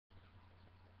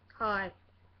Hi.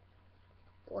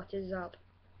 What is up?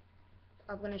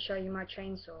 I'm gonna show you my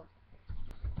chainsaw.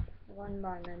 One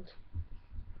moment.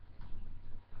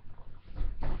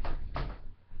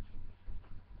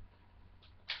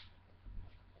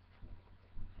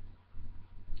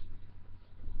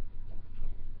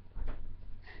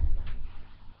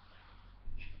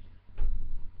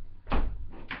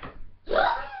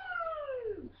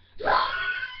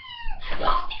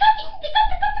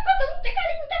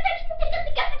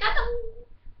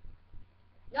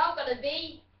 Now I'm gonna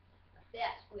be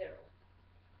that squirrel.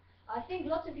 I think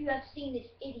lots of you have seen this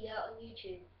idiot on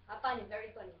YouTube. I find it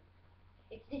very funny.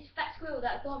 It's this fat squirrel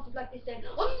that dances like this saying,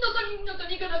 have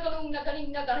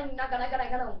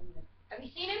you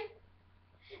seen him?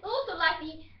 Also like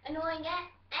the annoying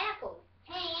apple.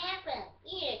 Hey apple,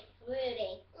 you're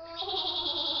fruity.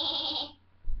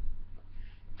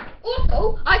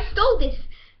 Also, I stole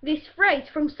this phrase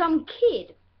from some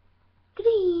kid.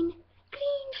 Green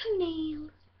toenails.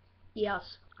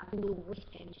 Yes, I will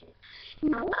change it.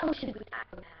 Now what should we talk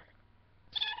about?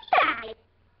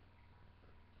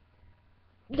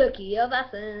 The key of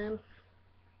awesome.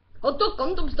 Hot dog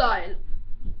Gundam style.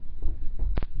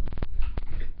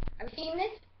 Have you seen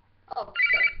this? Oh,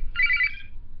 sorry.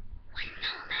 1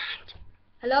 moment.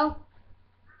 Hello?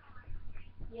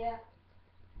 Yeah.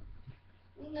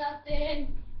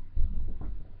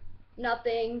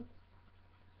 Nothing.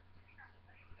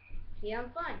 Yeah, I'm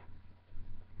fine.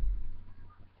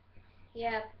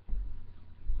 Yeah.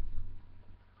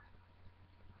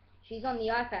 She's on the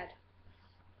iPad.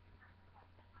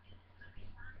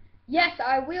 Yes,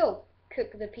 I will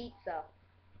cook the pizza.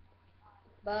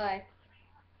 Bye.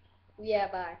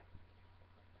 Yeah, bye.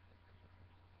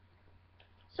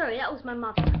 Sorry, that was my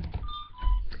mother.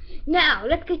 Now,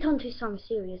 let's get on to some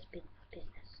serious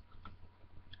business.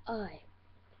 I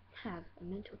have a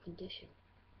mental condition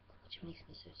which makes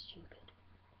me so stupid.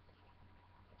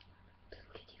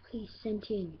 Could you please send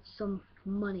in some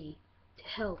money to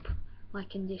help my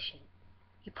condition?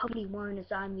 You probably won't,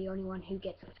 as I'm the only one who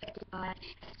gets affected by it.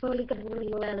 It's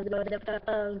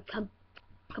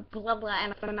probably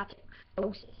anaphylaxis.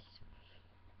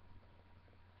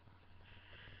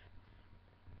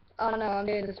 Oh no, I'm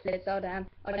doing the splits. Oh damn,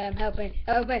 help me.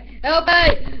 Ah!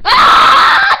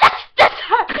 That's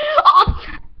her! Oh!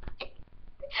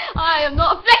 I am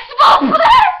not flexible for this!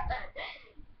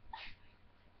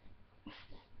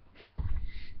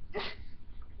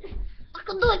 I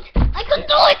can do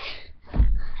it!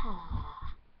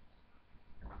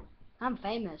 I'm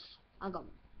famous. I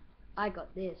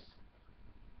got this.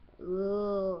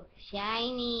 Ooh,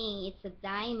 shiny. It's a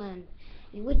diamond.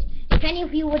 If any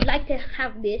of you would like to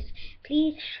have this,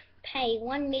 please pay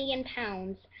 £1 million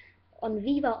on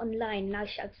Viva Online, and I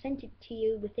shall send it to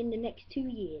you within the next 2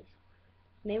 years.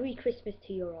 Merry Christmas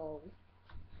to you all.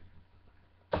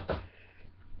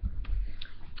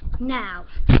 Now,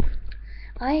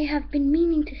 I have been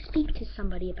meaning to speak to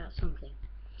somebody about something.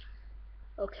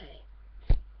 Okay.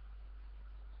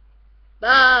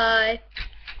 Bye.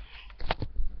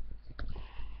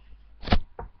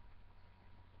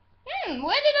 Where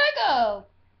did I go?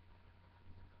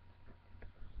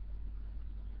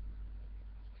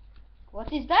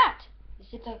 What is that? Is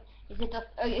it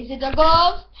a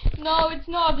ghost? No, it's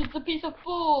not. It's a piece of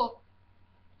food.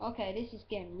 Okay, this is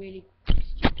getting really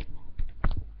stupid now.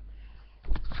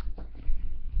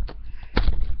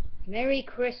 Merry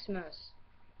Christmas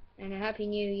and a Happy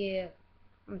New Year.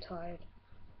 I'm tired.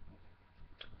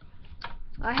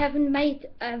 I haven't made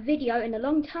a video in a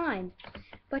long time,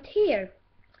 but here,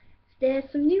 there's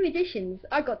some new additions.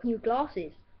 I got new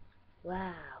glasses.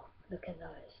 Wow, look at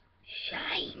those.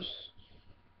 Shiny.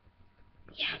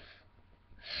 Yes.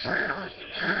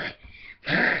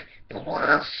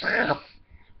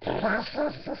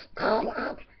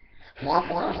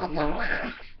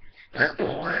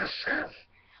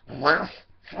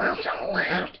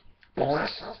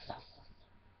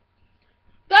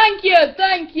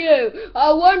 Thank you.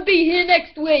 I won't be here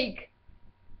next week.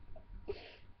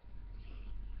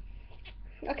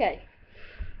 Okay,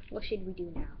 what should we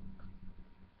do now?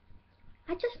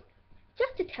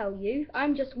 Just to tell you,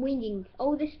 I'm just winging.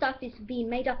 All this stuff is being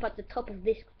made up at the top of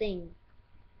this thing.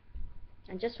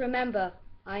 And just remember,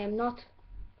 I am.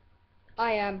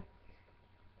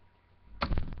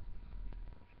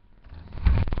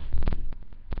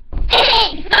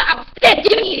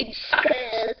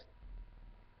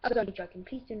 I was only joking,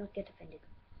 please do not get offended.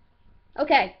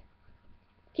 Okay,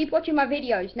 keep watching my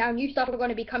videos. Now new stuff are going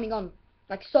to be coming on,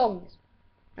 like songs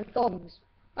and thongs.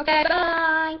 Okay,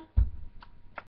 bye!